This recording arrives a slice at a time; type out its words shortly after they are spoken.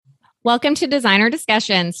Welcome to Designer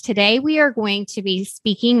Discussions. Today, we are going to be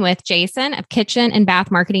speaking with Jason of Kitchen and Bath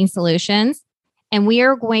Marketing Solutions, and we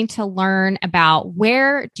are going to learn about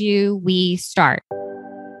where do we start.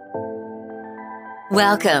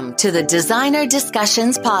 Welcome to the Designer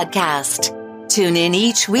Discussions podcast. Tune in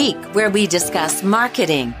each week where we discuss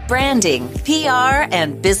marketing, branding, PR,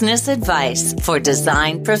 and business advice for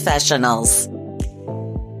design professionals.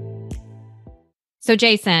 So,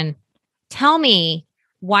 Jason, tell me,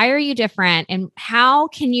 why are you different and how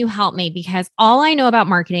can you help me? Because all I know about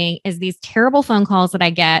marketing is these terrible phone calls that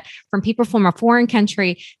I get from people from a foreign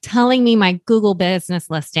country telling me my Google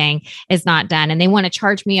business listing is not done and they want to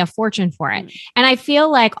charge me a fortune for it. And I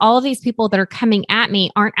feel like all of these people that are coming at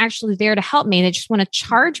me aren't actually there to help me. They just want to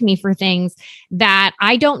charge me for things that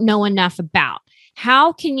I don't know enough about.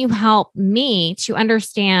 How can you help me to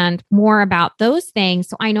understand more about those things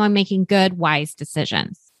so I know I'm making good, wise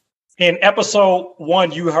decisions? In episode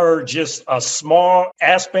 1, you heard just a small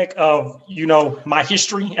aspect of, my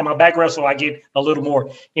history and my background. So I get a little more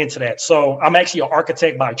into that. So I'm actually an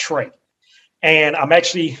architect by trade, and I'm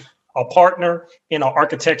actually a partner in an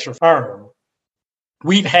architecture firm.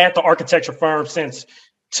 We've had the architecture firm since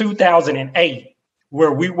 2008,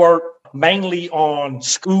 where we work mainly on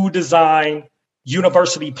school design,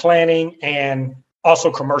 university planning, and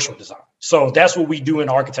also commercial design. So that's what we do in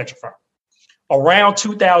the architecture firm. Around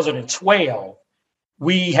 2012,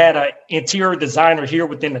 we had an interior designer here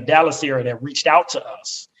within the Dallas area that reached out to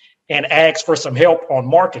us and asked for some help on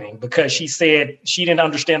marketing because she said she didn't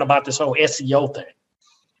understand about this whole SEO thing.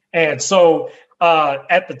 And so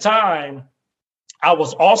at the time, I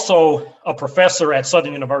was also a professor at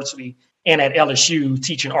Southern University and at LSU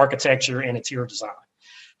teaching architecture and interior design.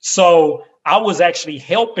 So I was actually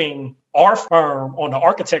helping our firm on the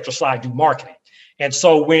architecture side do marketing. And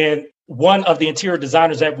so when one of the interior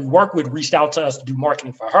designers that we work with reached out to us to do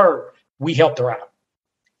marketing for her, we helped her out,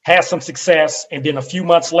 had some success. And then a few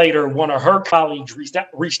months later, one of her colleagues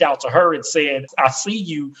reached out to her and said, I see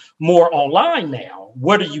you more online now.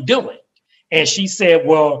 What are you doing? And she said,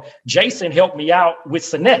 well, Jason helped me out with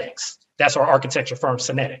Synetics. That's our architecture firm,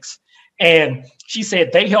 Synetics. And she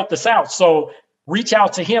said, they helped us out. So reach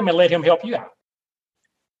out to him and let him help you out.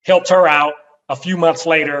 Helped her out. A few months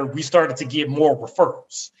later, we started to get more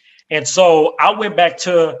referrals. And so I went back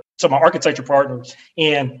to my architecture partners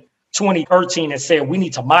in 2013 and said, we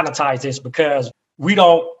need to monetize this because we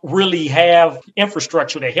don't really have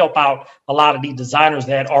infrastructure to help out a lot of these designers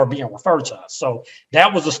that are being referred to us. So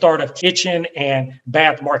that was the start of Kitchen and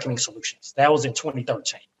Bath Marketing Solutions. That was in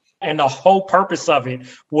 2013. And the whole purpose of it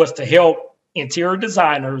was to help interior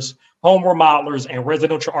designers, home remodelers, and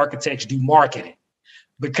residential architects do marketing.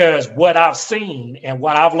 Because what I've seen and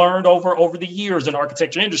what I've learned over the years in the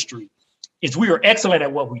architecture industry is we are excellent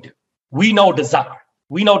at what we do. We know design.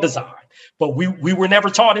 But we were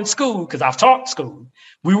never taught in school, because I've taught school.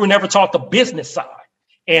 We were never taught the business side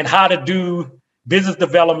and how to do business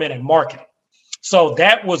development and marketing. So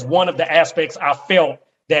that was one of the aspects I felt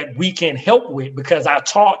that we can help with, because I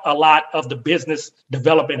taught a lot of the business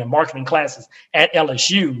development and marketing classes at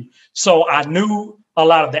LSU. So I knew a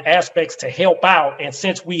lot of the aspects to help out. And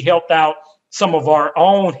since we helped out some of our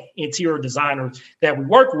own interior designers that we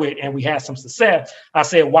work with and we had some success, I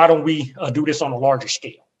said, why don't we do this on a larger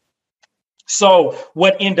scale? So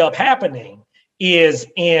what ended up happening is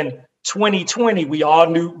in 2020, we all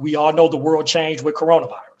know the world changed with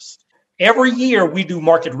coronavirus. Every year we do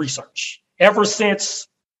market research. Ever since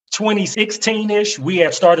 2016-ish, we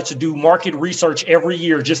have started to do market research every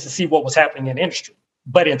year just to see what was happening in the industry.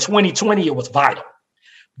 But in 2020, it was vital.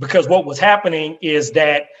 Because what was happening is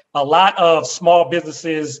that a lot of small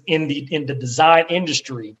businesses in the design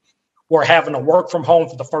industry were having to work from home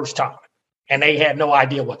for the first time, and they had no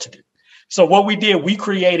idea what to do. So what we did, we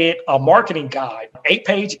created a marketing guide,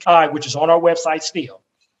 8-page guide, which is on our website still.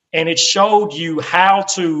 And it showed you how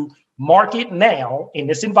to market now in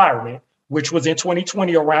this environment, which was in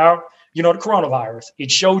 2020 around, the coronavirus. It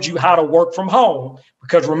showed you how to work from home,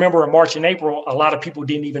 because remember, in March and April, a lot of people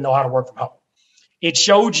didn't even know how to work from home. It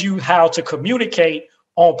showed you how to communicate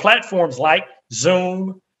on platforms like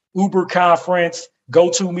Zoom, Uber Conference,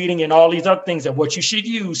 GoToMeeting, and all these other things, and what you should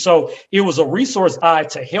use. So it was a resource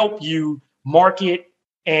guide to help you market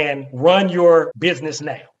and run your business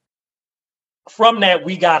now. From that,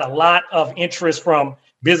 we got a lot of interest from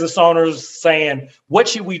business owners saying, what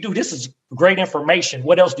should we do? This is great information.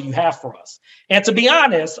 What else do you have for us? And to be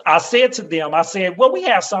honest, I said to them, well, we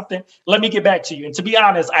have something. Let me get back to you. And to be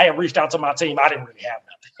honest, I had reached out to my team. I didn't really have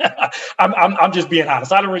nothing. I'm just being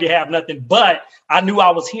honest. I didn't really have nothing, but I knew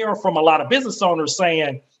I was hearing from a lot of business owners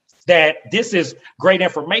saying that this is great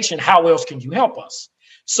information. How else can you help us?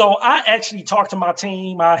 So I actually talked to my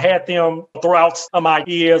team. I had them throw out some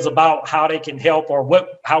ideas about how they can help or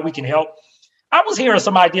how we can help. I was hearing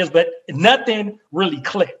some ideas, but nothing really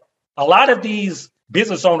clicked. A lot of these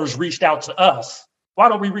business owners reached out to us. Why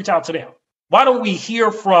don't we reach out to them? Why don't we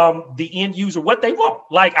hear from the end user what they want?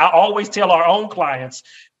 Like I always tell our own clients,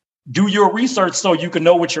 do your research so you can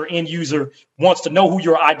know what your end user wants to know, who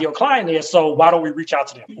your ideal client is. So why don't we reach out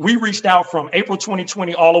to them? We reached out from April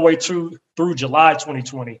 2020 all the way through July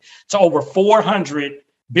 2020 to over 400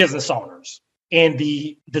 business owners in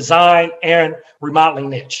the design and remodeling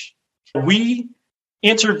niche. We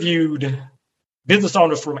interviewed business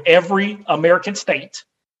owners from every American state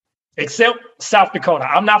except South Dakota.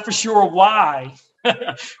 I'm not for sure why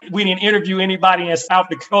we didn't interview anybody in South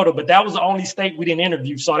Dakota, but that was the only state we didn't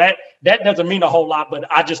interview. So that doesn't mean a whole lot, but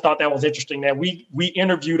I just thought that was interesting that we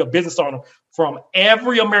interviewed a business owner from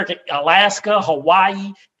every American, Alaska,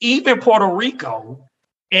 Hawaii, even Puerto Rico,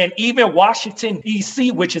 and even Washington,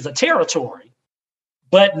 D.C., which is a territory,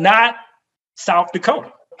 but not South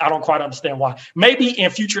Dakota. I don't quite understand why. Maybe in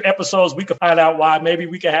future episodes, we could find out why. Maybe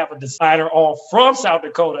we could have a designer on from South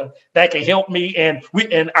Dakota that can help me and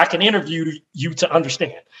I can interview you to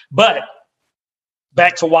understand. But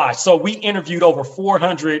back to why. So we interviewed over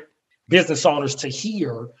 400 business owners to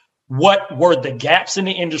hear what were the gaps in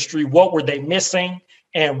the industry, what were they missing,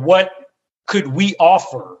 and what could we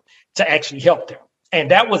offer to actually help them. And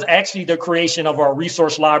that was actually the creation of our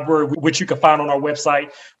resource library, which you can find on our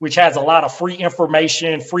website, which has a lot of free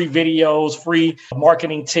information, free videos, free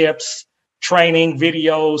marketing tips, training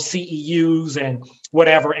videos, CEUs, and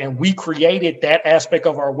whatever. And we created that aspect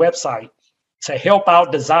of our website to help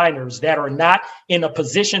out designers that are not in a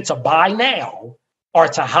position to buy now or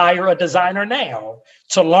to hire a designer now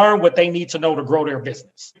to learn what they need to know to grow their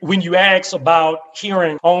business. When you ask about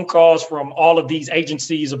hearing phone calls from all of these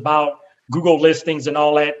agencies about Google listings and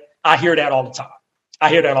all that, I hear that all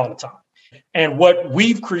the time. And what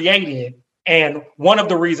we've created, and one of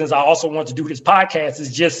the reasons I also want to do this podcast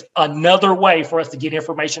is just another way for us to get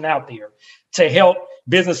information out there to help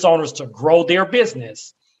business owners to grow their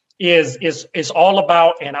business is all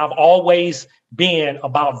about, and I've always been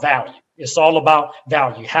about value. It's all about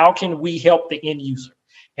value. How can we help the end user?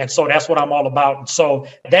 And so that's what I'm all about. And so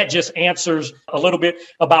that just answers a little bit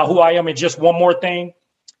about who I am. And just one more thing.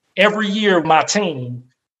 Every year, my team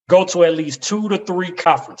go to at least 2 to 3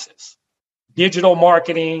 conferences, digital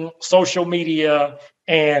marketing, social media,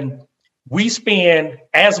 and we spend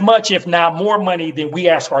as much, if not more money than we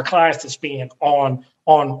ask our clients to spend on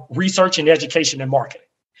research and education and marketing,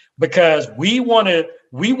 because we want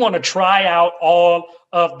to try out all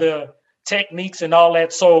of the techniques and all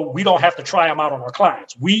that, so we don't have to try them out on our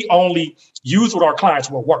clients. We only use with our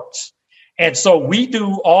clients what works. And so we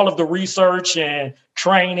do all of the research and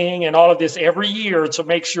training and all of this every year to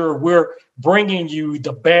make sure we're bringing you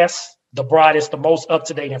the best, the brightest, the most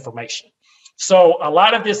up-to-date information. So a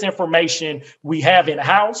lot of this information we have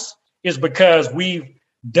in-house is because we've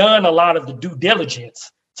done a lot of the due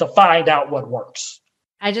diligence to find out what works.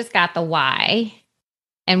 I just got the why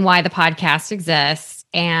and why the podcast exists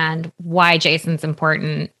and why Jason's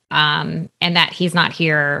important, and that he's not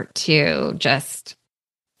here to just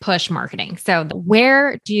push marketing. So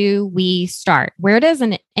where do we start? Where does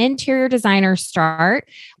an interior designer start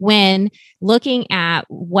when looking at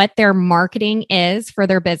what their marketing is for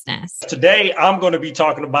their business? Today, I'm going to be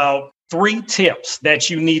talking about 3 tips that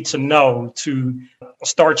you need to know to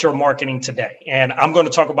start your marketing today. And I'm going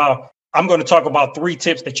to talk about 3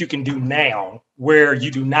 tips that you can do now where you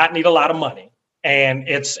do not need a lot of money. And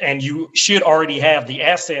you should already have the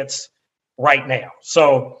assets right now.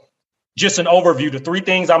 So just an overview, the 3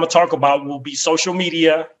 things I'm going to talk about will be social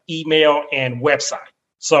media, email, and website.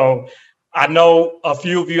 So I know a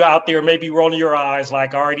few of you out there may be rolling your eyes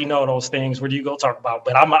like, I already know those things. Where do you go talk about?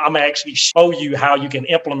 But I'm going to actually show you how you can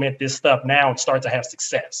implement this stuff now and start to have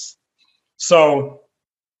success. So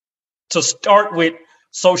to start with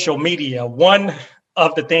social media, one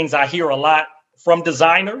of the things I hear a lot from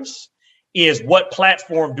designers is, what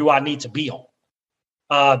platform do I need to be on?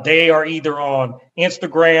 They are either on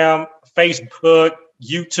Instagram, Facebook,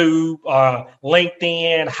 YouTube,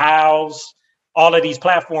 LinkedIn, Houzz, all of these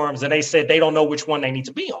platforms. And they said they don't know which one they need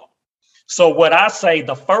to be on. So what I say,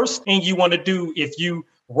 the first thing you want to do, if you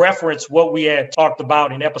reference what we had talked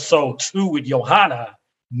about in episode 2 with Johanna,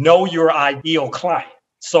 know your ideal client.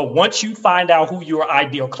 So once you find out who your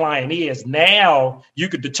ideal client is, now you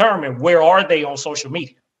could determine where are they on social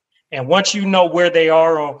media. And once you know where they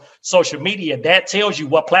are on social media, that tells you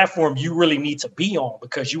what platform you really need to be on,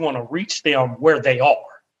 because you want to reach them where they are.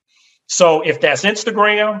 So if that's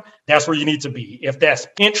Instagram, that's where you need to be. If that's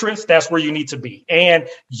Pinterest, that's where you need to be. And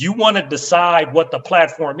you want to decide what the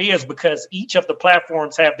platform is, because each of the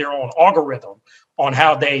platforms have their own algorithm on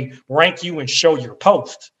how they rank you and show your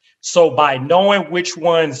post. So by knowing which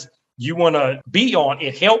ones you want to be on,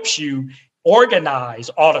 it helps you organize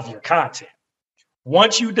all of your content.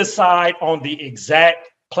 Once you decide on the exact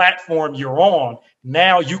platform you're on,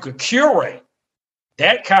 now you could curate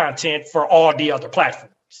that content for all the other platforms.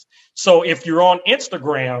 So if you're on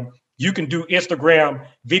Instagram, you can do Instagram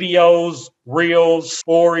videos, reels,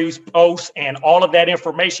 stories, posts, and all of that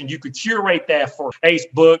information. You could curate that for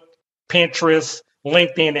Facebook, Pinterest,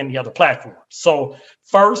 LinkedIn, and the other platforms. So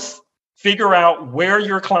first, figure out where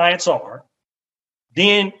your clients are,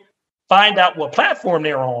 then find out what platform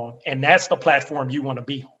they're on, and that's the platform you want to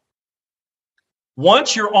be on.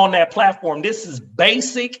 Once you're on that platform, this is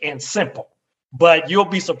basic and simple, but you'll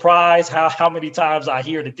be surprised how many times I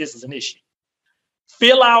hear that this is an issue.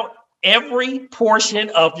 Fill out every portion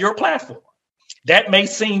of your platform. That may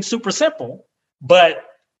seem super simple, but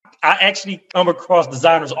I actually come across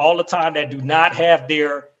designers all the time that do not have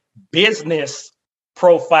their business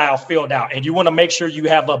profile filled out. And you want to make sure you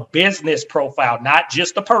have a business profile, not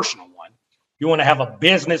just a personal one. You want to have a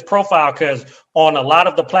business profile, because on a lot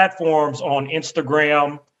of the platforms on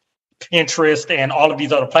Instagram, Pinterest, and all of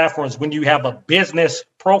these other platforms, when you have a business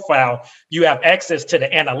profile, you have access to the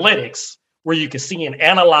analytics where you can see and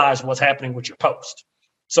analyze what's happening with your post.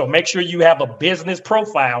 So make sure you have a business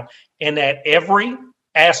profile and that every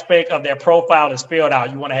aspect of that profile is filled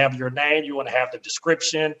out. You want to have your name, you want to have the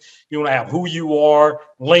description, you want to have who you are,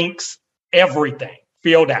 links, everything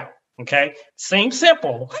filled out. Okay. Seems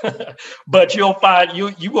simple, but you will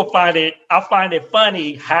find it. I find it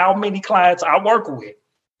funny how many clients I work with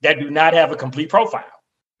that do not have a complete profile.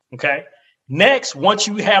 Okay. Next, once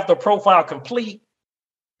you have the profile complete,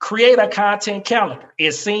 create a content calendar.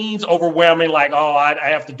 It seems overwhelming, like, oh, I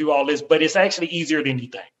have to do all this, but it's actually easier than you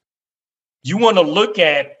think. You want to look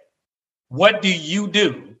at what do you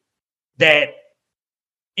do that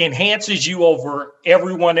enhances you over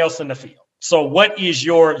everyone else in the field. So what is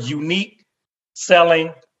your unique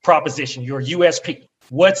selling proposition, your USP?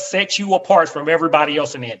 What sets you apart from everybody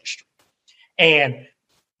else in the industry? And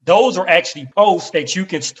those are actually posts that you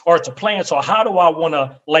can start to plan. So how do I want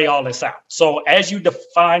to lay all this out? So as you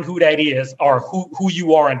define who that is, or who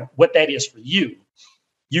you are and what that is for you,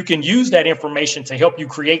 you can use that information to help you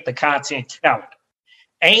create the content calendar.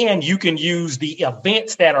 And you can use the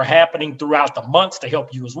events that are happening throughout the months to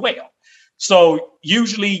help you as well. So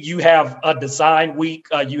usually you have a design week,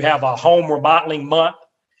 you have a home remodeling month,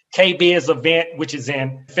 KBIS event, which is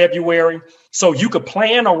in February. So you could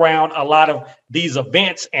plan around a lot of these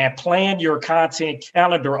events and plan your content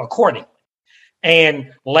calendar accordingly.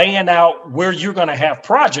 And laying out where you're going to have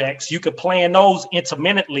projects, you could plan those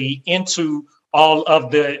intermittently into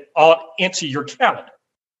into your calendar.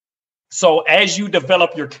 So as you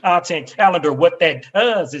develop your content calendar, what that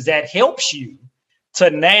does is that helps you to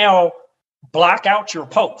now block out your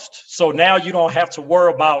post. So now you don't have to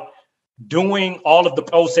worry about doing all of the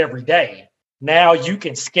posts every day. Now you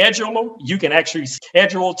can schedule them. You can actually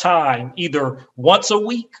schedule time either once a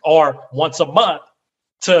week or once a month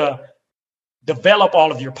to develop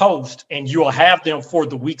all of your posts, and you'll have them for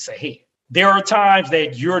the weeks ahead. There are times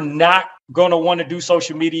that you're not going to want to do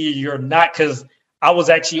social media. You're not, because I was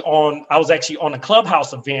actually on a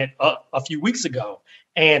Clubhouse event a few weeks ago,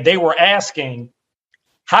 and they were asking,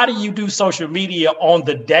 how do you do social media on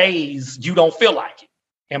the days you don't feel like it?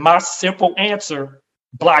 And my simple answer,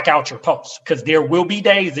 block out your posts, because there will be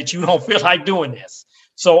days that you don't feel like doing this.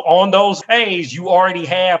 So on those days, you already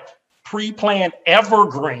have pre-planned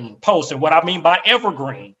evergreen posts. And what I mean by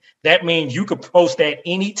evergreen, that means you could post at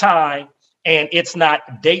any time and it's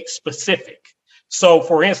not date specific. So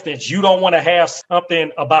for instance, you don't want to have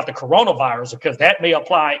something about the coronavirus because that may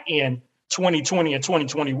apply in 2020 and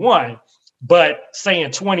 2021, but say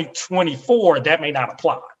in 2024, that may not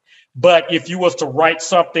apply. But if you was to write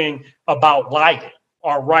something about lighting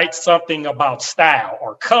or write something about style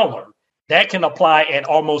or color, that can apply at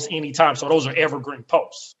almost any time. So those are evergreen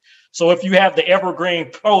posts. So if you have the evergreen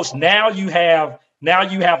post, now you have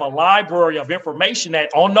a library of information that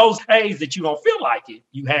on those days that you don't feel like it,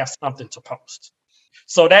 you have something to post.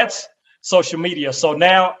 So that's social media. So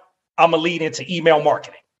now I'm going to lead into email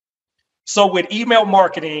marketing. So with email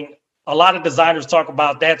marketing, a lot of designers talk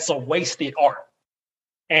about that's a wasted art.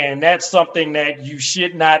 And that's something that you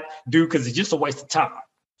should not do because it's just a waste of time.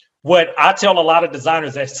 What I tell a lot of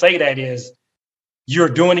designers that say that is you're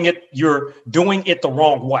doing it the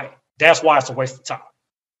wrong way. That's why it's a waste of time.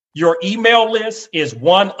 Your email list is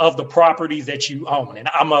one of the properties that you own. And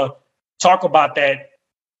I'm going to talk about that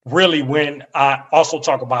really when I also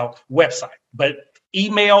talk about website. But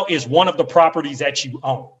email is one of the properties that you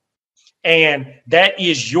own. And that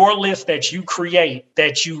is your list that you create,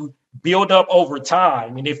 that you build up over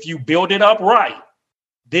time. And if you build it up right,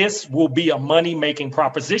 this will be a money-making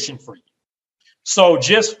proposition for you. So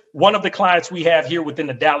just one of the clients we have here within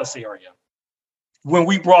the Dallas area, when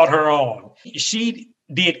we brought her on, she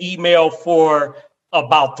did email for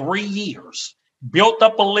about 3 years, built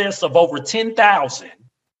up a list of over 10,000.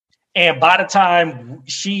 And by the time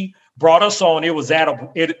she brought us on, it was at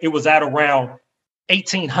around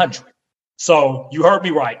 1,800. So you heard me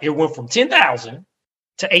right. It went from 10,000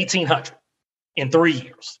 to 1,800 in 3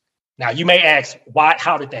 years. Now you may ask, why?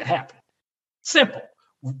 How did that happen? Simple.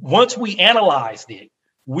 Once we analyzed it,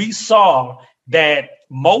 we saw that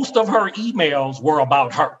most of her emails were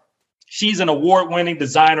about her. She's an award-winning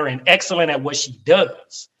designer and excellent at what she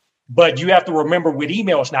does. But you have to remember, with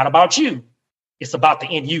email, it's not about you. It's about the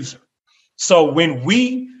end user. So when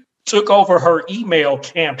we took over her email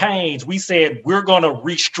campaigns, we said, we're going to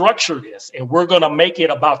restructure this and we're going to make it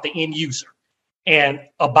about the end user and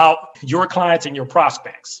about your clients and your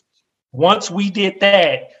prospects. Once we did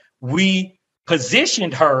that, we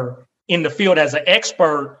positioned her in the field as an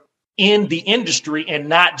expert in the industry and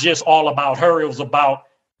not just all about her. It was about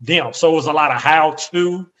them. So it was a lot of how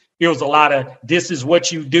to. It was a lot of, this is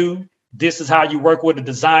what you do. This is how you work with a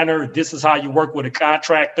designer. This is how you work with a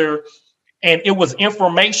contractor. And it was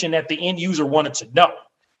information that the end user wanted to know.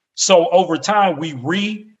 So over time, we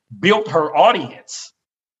rebuilt her audience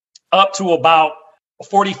up to about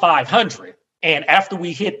 4,500. And after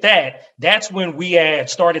we hit that, that's when we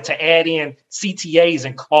started to add in CTAs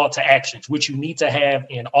and call to actions, which you need to have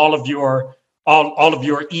in all of your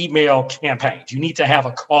email campaigns. You need to have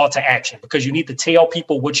a call to action because you need to tell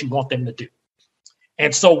people what you want them to do.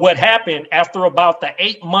 And so what happened after about the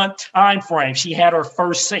 8-month time frame, she had her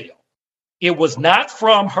first sale. It was not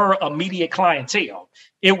from her immediate clientele.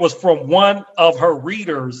 It was from one of her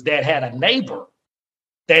readers that had a neighbor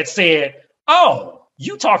that said, oh,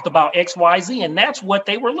 you talked about XYZ, and that's what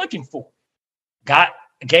they were looking for.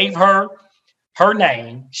 Gave her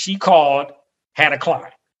name. She called, had a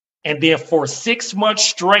client. And then for 6 months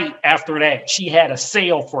straight after that, she had a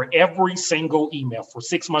sale for every single email for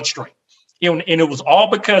 6 months straight. And it was all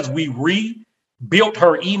because we rebuilt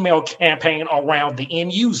her email campaign around the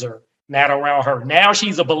end user, not around her. Now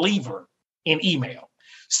she's a believer in email.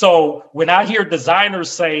 So when I hear designers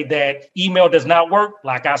say that email does not work,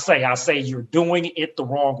 like I say you're doing it the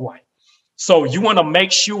wrong way. So you want to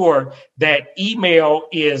make sure that email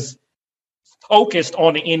is focused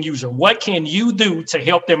on the end user. What can you do to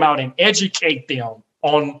help them out and educate them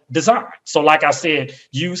on design? So like I said,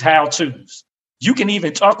 use how-tos. You can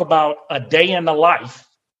even talk about a day in the life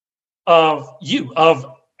of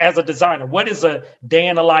as a designer. What is a day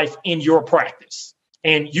in the life in your practice?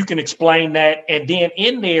 And you can explain that. And then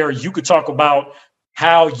in there, you could talk about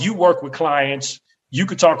how you work with clients. You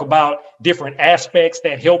could talk about different aspects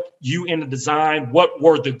that help you in the design, what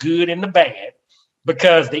were the good and the bad,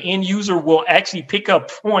 because the end user will actually pick up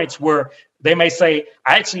points where they may say,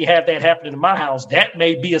 I actually had that happen in my house. That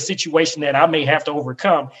may be a situation that I may have to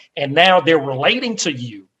overcome. And now they're relating to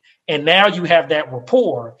you. And now you have that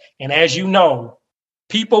rapport. And as you know,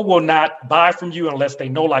 people will not buy from you unless they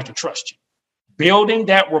know, like, and trust you. Building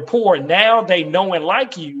that rapport, now they know and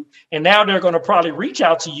like you, and now they're going to probably reach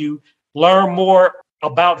out to you, learn more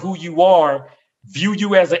about who you are, view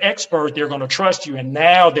you as an expert. They're going to trust you, and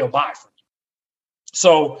now they'll buy from you.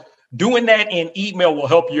 So doing that in email will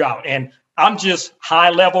help you out. And I'm just high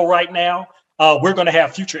level right now. We're going to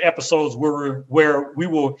have future episodes where we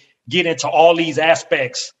will get into all these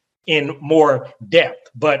aspects in more depth.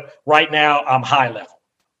 But right now, I'm high level.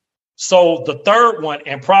 So the third one,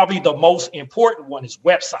 and probably the most important one, is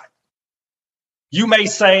website. You may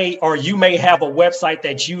say, or you may have a website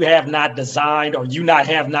that you have not designed or you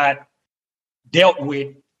have not dealt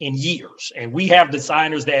with in years. And we have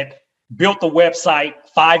designers that built the website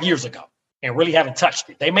 5 years ago and really haven't touched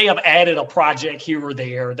it. They may have added a project here or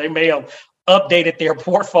there. They may have updated their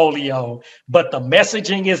portfolio, but the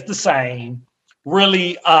messaging is the same.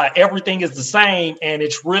 Really, everything is the same, and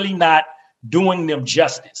it's really not doing them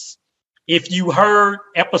justice. If you heard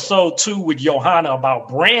episode 2 with Johanna about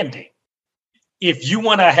branding, if you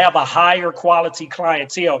want to have a higher quality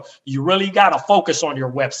clientele, you really got to focus on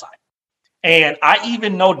your website. And I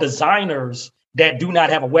even know designers that do not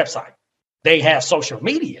have a website. They have social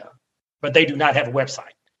media, but they do not have a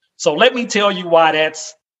website. So let me tell you why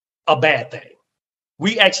that's a bad thing.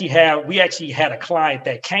 We actually had a client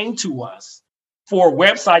that came to us for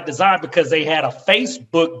website design because they had a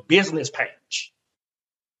Facebook business page.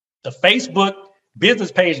 The Facebook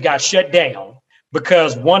business page got shut down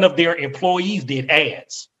because one of their employees did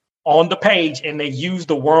ads on the page and they used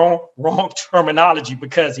the wrong terminology,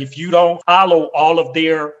 because if you don't follow all of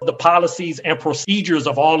the policies and procedures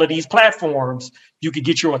of all of these platforms, you could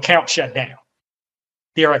get your account shut down.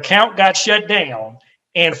 Their account got shut down,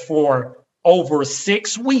 and for over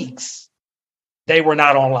 6 weeks, they were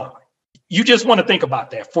not online. You just want to think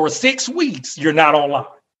about that. For 6 weeks, you're not online.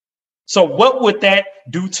 So what would that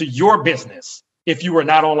do to your business if you were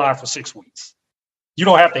not online for 6 weeks? You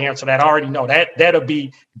don't have to answer that. I already know that. That'll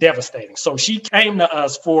be devastating. So she came to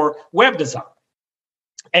us for web design.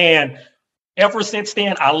 And ever since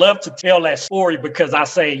then, I love to tell that story because I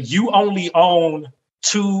say you only own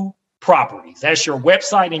 2 properties. That's your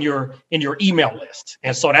website and your email list.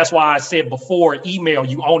 And so that's why I said before, email,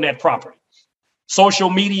 you own that property. Social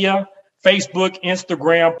media, Facebook,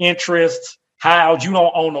 Instagram, Pinterest, Hive, you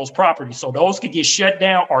don't own those properties. So those could get shut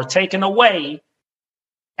down or taken away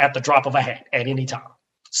at the drop of a hat at any time.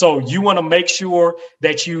 So you want to make sure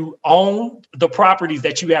that you own the properties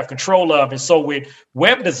that you have control of. And so with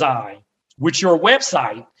web design, with your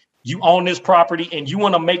website, you own this property and you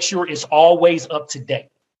want to make sure it's always up to date.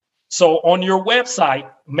 So on your website,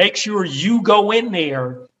 make sure you go in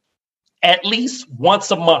there at least once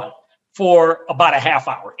a month for about a half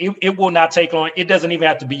hour. It will not take long. It doesn't even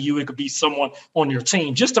have to be you. It could be someone on your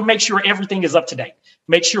team, just to make sure everything is up to date.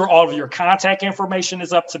 Make sure all of your contact information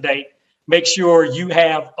is up to date. Make sure you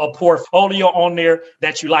have a portfolio on there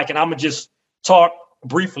that you like. And I'm going to just talk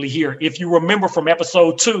briefly here. If you remember from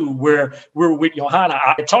episode 2, where we were with Johanna,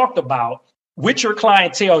 I talked about with your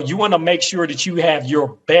clientele, you want to make sure that you have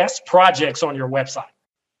your best projects on your website.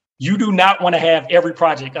 You do not want to have every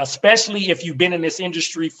project, especially if you've been in this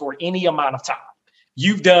industry for any amount of time.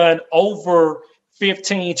 You've done over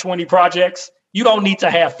 15, 20 projects. You don't need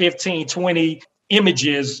to have 15, 20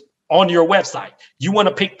 images on your website. You want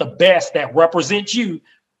to pick the best that represent you.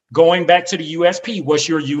 Going back to the USP, what's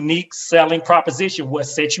your unique selling proposition? What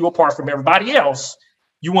sets you apart from everybody else?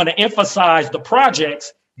 You want to emphasize the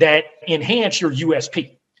projects that enhance your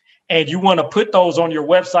USP. And you want to put those on your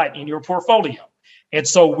website in your portfolio. And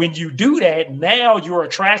so when you do that, now you're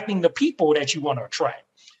attracting the people that you want to attract,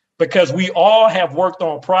 because we all have worked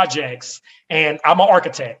on projects, and I'm an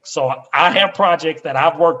architect. So I have projects that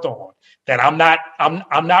I've worked on that I'm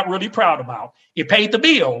not really proud about. It paid the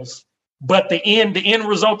bills, but the end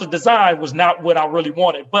result of design was not what I really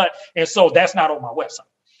wanted. And so that's not on my website.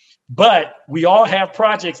 But we all have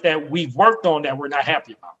projects that we've worked on that we're not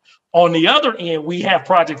happy about. On the other end, we have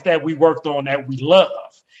projects that we worked on that we love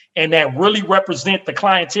and that really represent the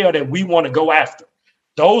clientele that we want to go after.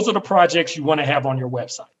 Those are the projects you want to have on your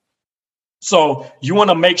website. So you want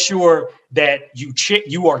to make sure that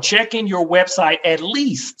you are checking your website at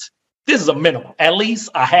least, this is a minimum, at least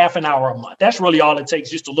a half an hour a month. That's really all it takes,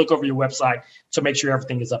 just to look over your website to make sure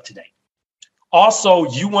everything is up to date. Also,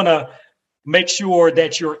 you want to make sure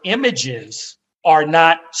that your images are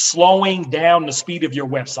not slowing down the speed of your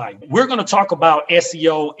website. We're going to talk about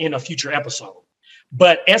SEO in a future episode.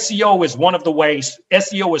 But SEO is one of the ways.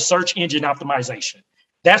 SEO is search engine optimization.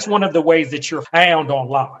 That's one of the ways that you're found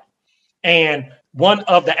online. And one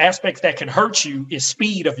of the aspects that can hurt you is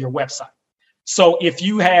speed of your website. So if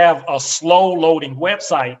you have a slow loading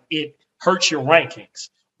website, it hurts your rankings.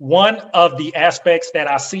 One of the aspects that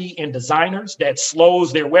I see in designers that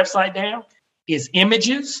slows their website down is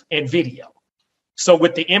images and video. So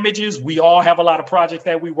with the images, we all have a lot of projects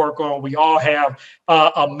that we work on. We all have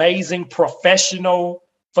amazing professional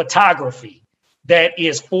photography that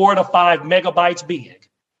is 4 to 5 megabytes big.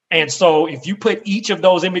 And so if you put each of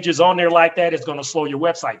those images on there like that, it's going to slow your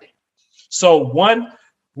website down. So one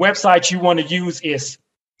website you want to use is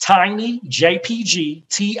Tiny, JPG,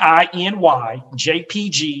 TINY,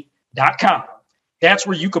 JPG.com. That's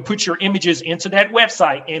where you could put your images into that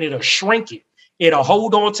website and it'll shrink it. It'll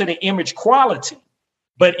hold on to the image quality,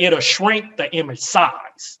 but it'll shrink the image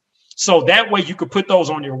size. So that way you could put those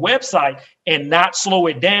on your website and not slow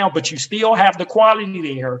it down, but you still have the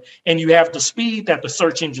quality there and you have the speed that the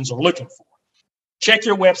search engines are looking for. Check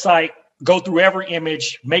your website, go through every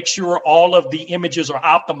image, make sure all of the images are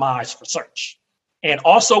optimized for search. And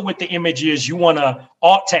also with the images, you want to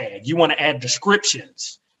alt tag, you want to add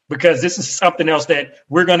descriptions, because this is something else that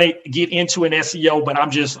we're going to get into in SEO, but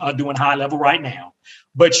I'm just doing high level right now.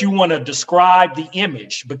 But you want to describe the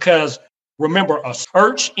image, because remember, a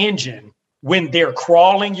search engine, when they're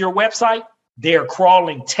crawling your website, they're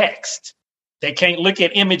crawling text. They can't look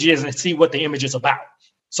at images and see what the image is about.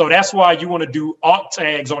 So that's why you want to do alt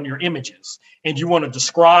tags on your images, and you want to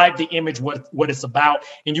describe the image, what it's about.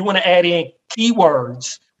 And you want to add in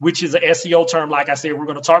keywords, which is an SEO term. Like I said, we're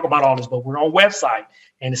going to talk about all this, but we're on website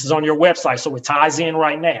and this is on your website. So it ties in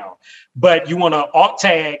right now, but you want to alt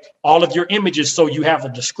tag all of your images so you have a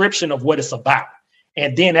description of what it's about.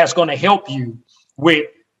 And then that's going to help you with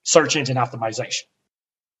search engine optimization.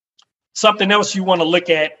 Something else you want to look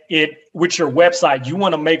at it with your website, you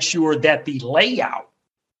want to make sure that the layout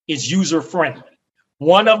is user friendly.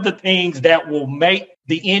 One of the things that will make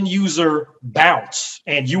the end user bounce,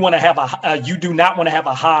 and you want to have you do not want to have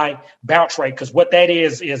a high bounce rate, because what that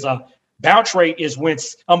is a bounce rate is when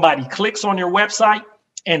somebody clicks on your website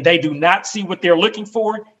and they do not see what they're looking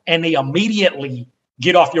for and they immediately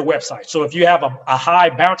get off your website. So if you have a high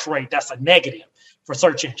bounce rate, that's a negative for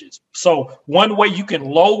search engines. So one way you can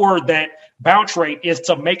lower that bounce rate is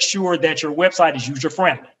to make sure that your website is user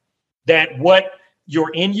friendly, that what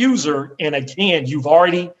your end user, and again, you've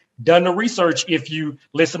already done the research if you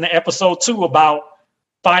listen to episode 2 about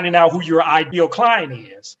finding out who your ideal client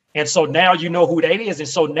is. And so now you know who that is. And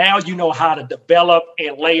so now you know how to develop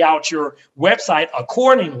and lay out your website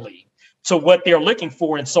accordingly to what they're looking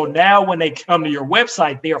for. And so now when they come to your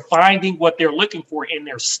website, they're finding what they're looking for and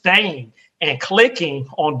they're staying and clicking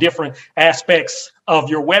on different aspects of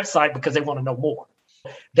your website because they want to know more.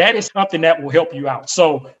 That is something that will help you out.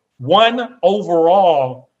 So one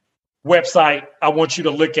overall website I want you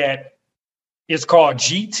to look at is called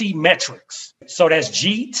GTmetrix. So that's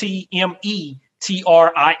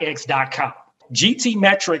GTmetrix.com.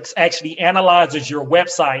 GTmetrix actually analyzes your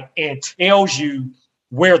website and tells you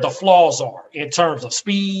where the flaws are in terms of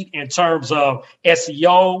speed, in terms of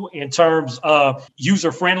SEO, in terms of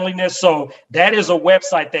user friendliness. So that is a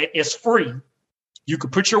website that is free. You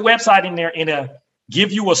could put your website in there and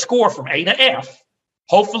give you a score from A to F.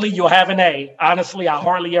 Hopefully you'll have an A. Honestly, I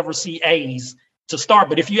hardly ever see A's to start.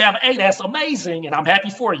 But if you have an A, that's amazing, and I'm happy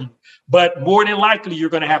for you. But more than likely, you're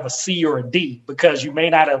going to have a C or a D because you may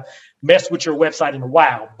not have messed with your website in a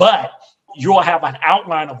while. But you'll have an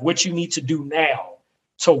outline of what you need to do now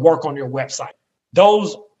to work on your website.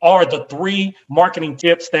 Those are the 3 marketing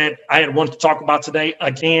tips that I had wanted to talk about today.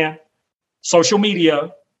 Again, social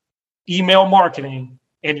media, email marketing,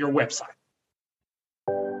 and your website.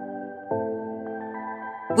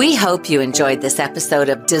 We hope you enjoyed this episode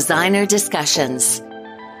of Designer Discussions.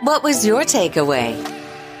 What was your takeaway?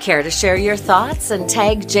 Care to share your thoughts and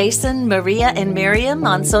tag Jason, Maria, and Miriam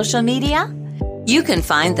on social media? You can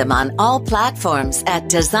find them on all platforms at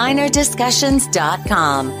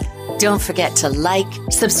designerdiscussions.com. Don't forget to like,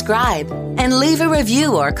 subscribe, and leave a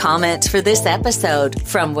review or comment for this episode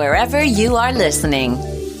from wherever you are listening.